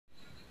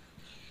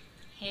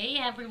Hey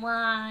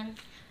everyone!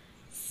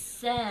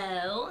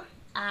 So,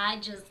 I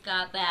just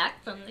got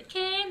back from the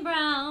Kane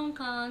Brown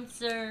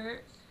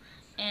concert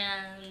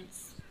and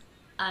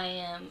I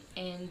am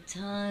in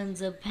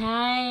tons of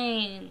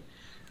pain.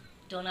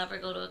 Don't ever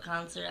go to a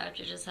concert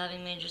after just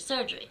having major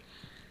surgery.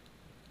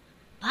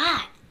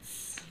 But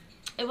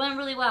it went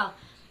really well.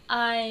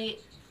 I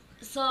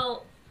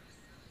so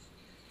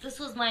this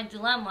was my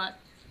dilemma.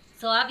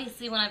 So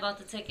obviously when I bought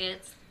the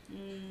tickets,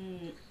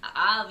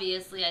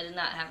 obviously I did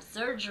not have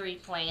surgery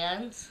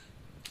planned.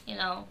 You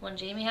know, when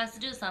Jamie has to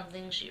do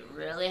something, she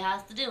really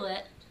has to do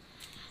it.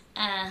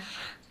 And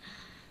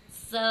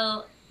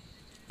so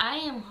I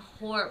am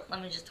horrible.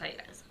 Let me just tell you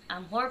guys.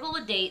 I'm horrible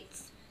with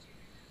dates.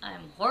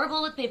 I'm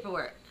horrible with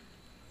paperwork.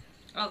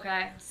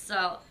 Okay,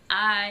 so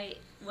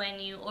when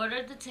you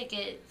ordered the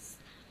tickets,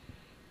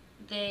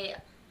 they,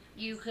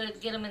 you could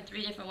get them in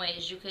three different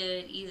ways. You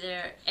could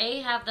either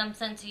A, have them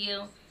sent to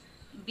you,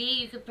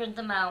 B, you could print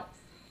them out,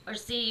 or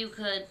C, you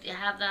could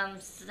have them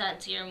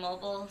sent to your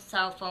mobile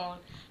cell phone,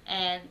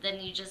 and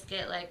then you just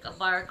get like a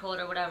barcode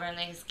or whatever, and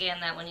they scan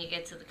that when you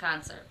get to the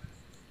concert.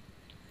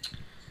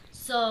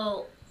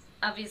 So,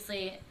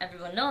 obviously,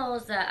 everyone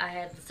knows that I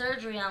had the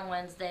surgery on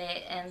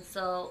Wednesday, and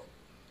so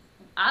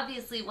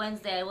obviously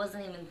Wednesday I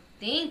wasn't even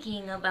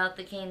thinking about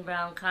the Kane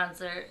Brown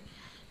concert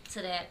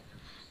today.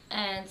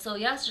 And so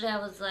yesterday I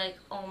was like,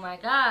 oh my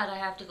god, I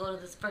have to go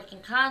to this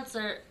freaking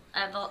concert. I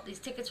have all these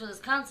tickets for this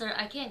concert.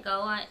 I can't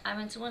go. I'm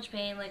in too much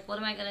pain. Like, what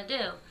am I going to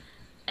do?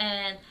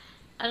 And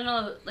I don't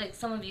know, like,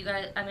 some of you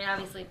guys, I mean,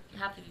 obviously,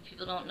 half of you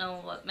people don't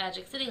know what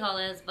Magic City Hall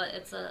is, but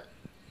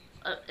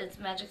it's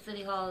Magic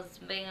City Hall is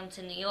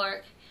Binghamton, New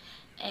York.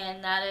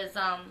 And that is,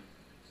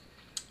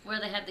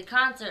 where they had the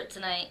concert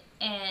tonight.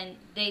 And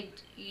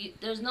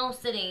there's no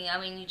sitting.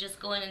 I mean, you just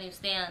go in and you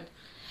stand.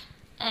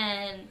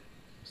 And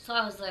so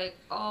I was like,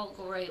 oh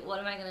great, what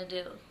am I gonna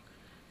do?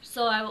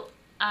 So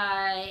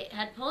I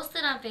had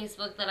posted on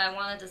Facebook that I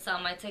wanted to sell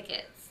my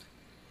tickets,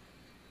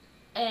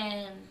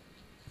 and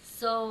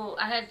so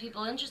I had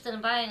people interested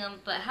in buying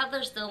them, but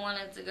Heather still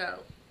wanted to go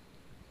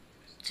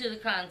to the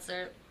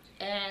concert,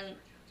 and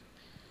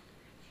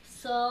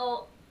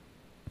so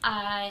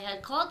I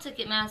had called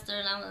Ticketmaster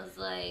and I was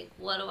like,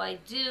 what do I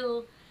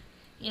do?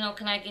 You know,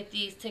 can I get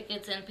these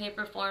tickets in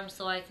paper form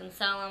so I can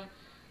sell them?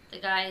 The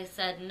guy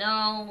said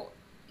no,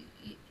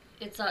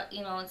 it's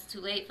it's too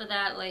late for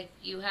that. Like,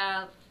 you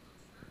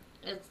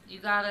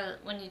gotta,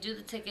 when you do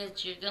the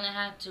tickets, you're gonna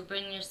have to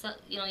bring your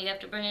you have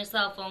to bring your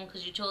cell phone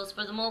because you chose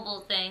for the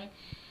mobile thing,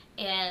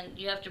 and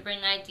you have to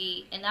bring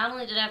ID. And not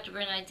only did I have to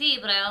bring ID,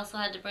 but I also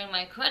had to bring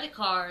my credit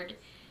card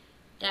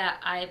that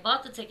I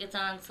bought the tickets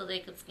on so they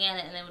could scan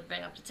it and they would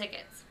bring up the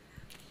tickets.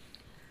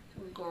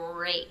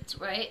 Great,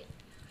 right?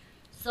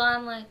 So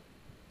I'm like,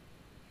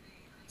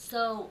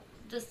 so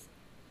this,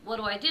 what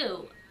do I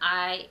do?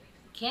 I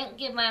can't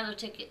give my other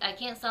ticket. I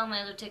can't sell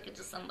my other ticket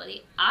to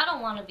somebody. I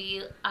don't want to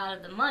be out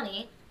of the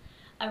money.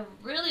 I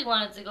really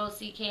wanted to go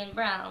see Kane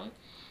Brown,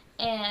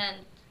 and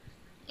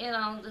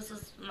this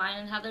was mine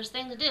and Heather's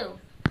thing to do.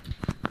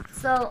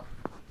 So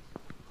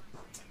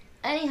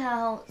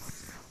anyhow,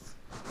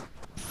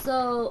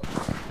 so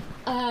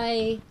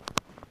I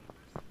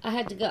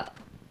had to go,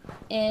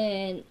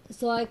 and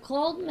so I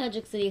called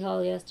Magic City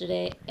Hall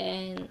yesterday,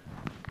 and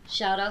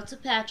shout out to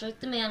Patrick,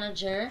 the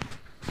manager,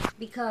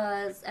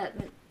 because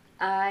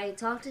I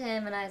talked to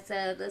him and I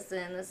said,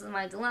 listen, this is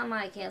my dilemma.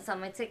 I can't sell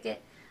my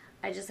ticket.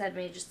 I just had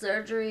major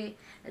surgery.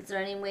 Is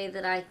there any way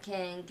that I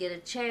can get a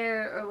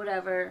chair or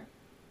whatever,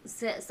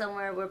 sit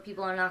somewhere where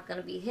people are not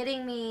going to be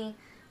hitting me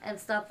and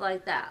stuff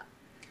like that?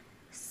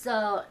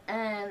 So,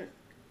 and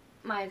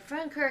my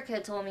friend Kirk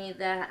had told me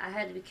that I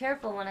had to be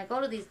careful when I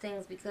go to these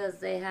things because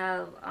they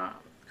have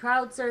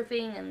crowd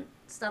surfing and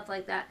stuff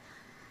like that.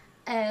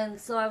 And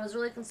so I was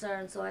really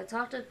concerned. So I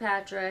talked to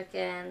Patrick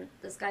and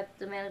this guy,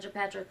 the manager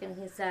Patrick, and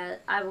he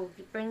said, I will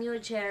bring you a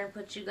chair and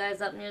put you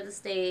guys up near the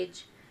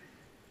stage.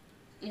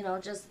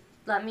 Just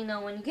let me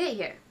know when you get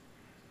here.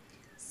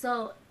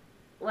 So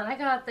when I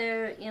got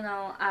there,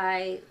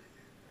 I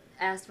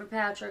asked for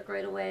Patrick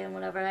right away and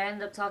whatever. I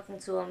ended up talking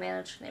to a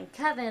manager named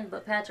Kevin,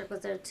 but Patrick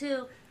was there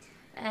too.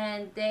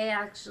 And they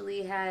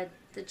actually had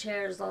the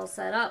chairs all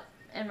set up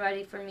and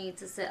ready for me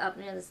to sit up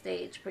near the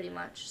stage pretty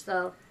much.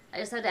 So I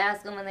just had to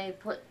ask them, and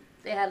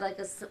they had like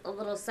a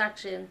little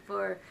section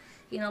for,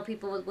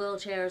 people with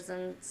wheelchairs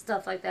and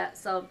stuff like that.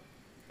 So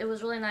it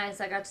was really nice.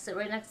 I got to sit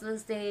right next to the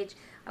stage.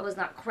 I was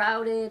not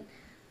crowded.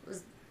 It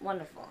was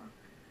wonderful.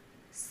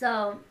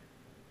 So,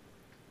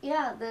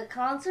 yeah, the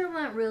concert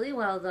went really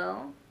well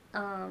though.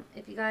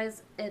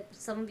 If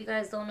some of you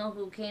guys don't know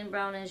who Kane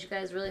Brown is, you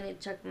guys really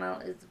need to check him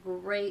out. He's a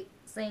great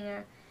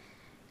singer.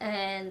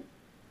 And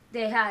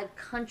they had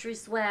Country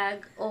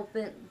Swag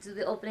do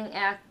the opening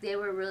act. They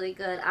were really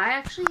good. I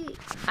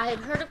had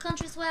heard of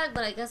Country Swag,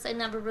 but I guess I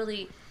never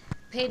really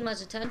paid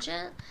much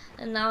attention.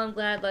 And now I'm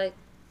glad, like,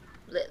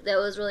 that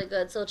was really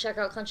good. So check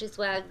out Country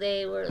Swag.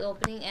 They were the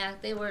opening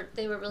act. They were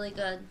really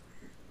good.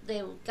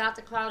 They got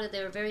the crowd.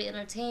 They were very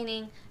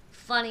entertaining,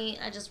 funny.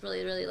 I just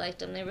really, really liked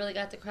them. They really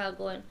got the crowd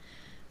going.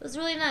 It was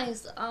really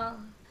nice.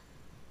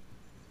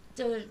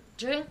 the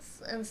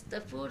drinks and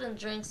the food and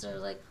drinks are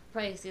like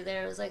pricey.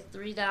 There was like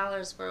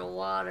 $3 for a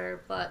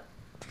water, but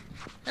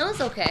it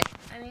was okay.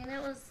 I mean,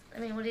 it was. I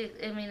mean, what do you?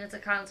 I mean, it's a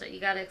concert. You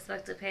gotta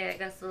expect to pay, I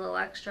guess, a little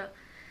extra.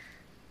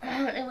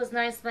 It was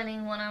nice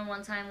spending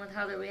one-on-one time with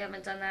Heather. We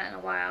haven't done that in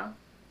a while.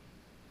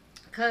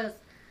 Cause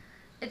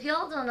if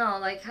y'all don't know,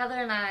 like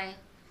Heather and I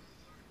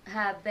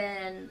have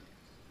been,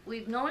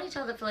 we've known each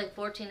other for like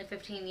 14 to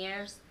 15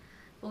 years,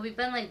 but we've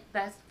been like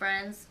best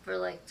friends for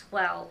like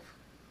 12.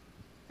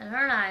 And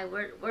her and I,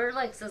 we're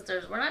like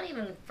sisters. We're not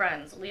even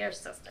friends. We are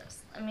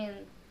sisters. I mean,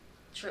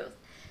 truth.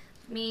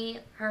 Me,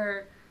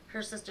 her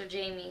sister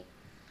Jamie,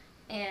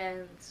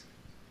 and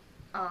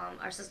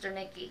our sister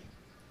Nikki.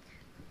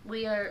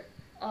 We are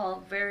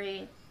all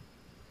very,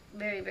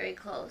 very, very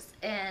close.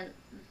 And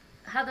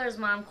Heather's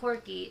mom,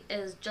 Corky,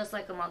 is just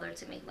like a mother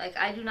to me. Like,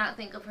 I do not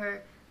think of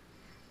her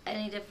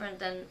any different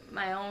than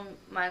my own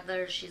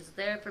mother. She's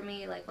there for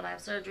me. Like, when I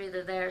have surgery,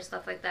 they're there,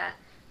 stuff like that.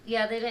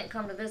 Yeah, they didn't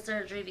come to this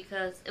surgery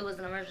because it was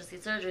an emergency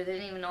surgery. They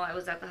didn't even know I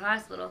was at the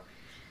hospital.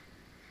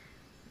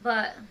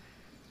 But,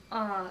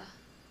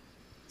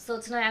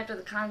 so tonight after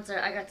the concert,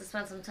 I got to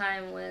spend some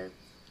time with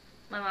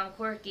my mom,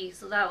 Corky.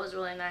 So that was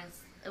really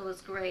nice. It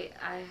was great.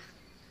 I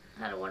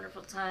had a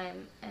wonderful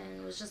time, and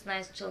it was just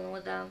nice chilling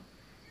with them.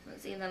 I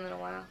haven't seen them in a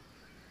while.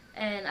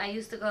 And I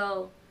used to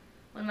go,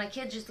 when my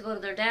kids used to go to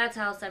their dad's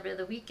house every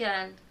other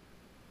weekend,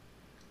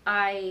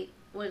 I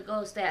would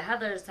go stay at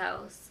Heather's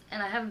house.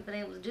 And I haven't been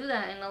able to do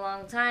that in a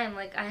long time.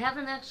 Like, I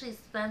haven't actually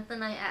spent the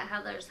night at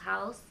Heather's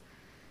house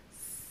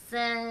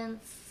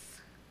since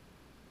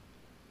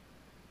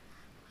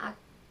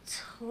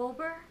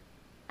October,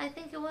 I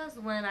think it was,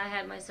 when I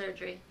had my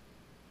surgery.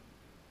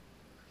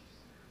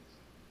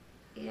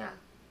 Yeah,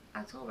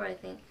 October, I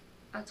think.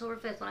 October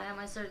 5th, when I had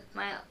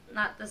my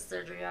not this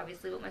surgery,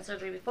 obviously, but my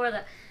surgery before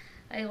that.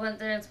 I went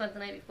there and spent the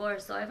night before,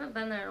 so I haven't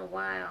been there in a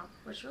while,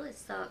 which really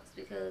sucks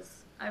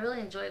because I really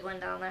enjoy going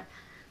down there.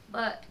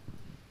 But,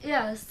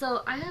 yeah,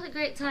 so I had a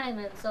great time,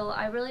 and so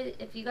I really,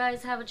 if you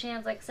guys have a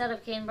chance, like I said,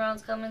 if Kane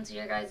Brown's coming to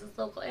your guys'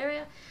 local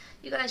area,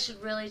 you guys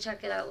should really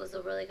check it out. It was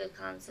a really good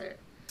concert.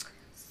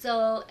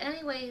 So,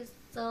 anyways,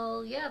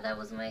 so yeah, that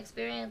was my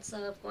experience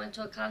of going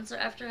to a concert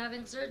after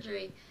having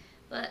surgery.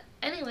 But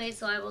anyway,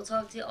 so I will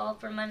talk to you all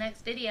for my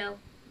next video.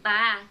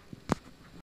 Bye!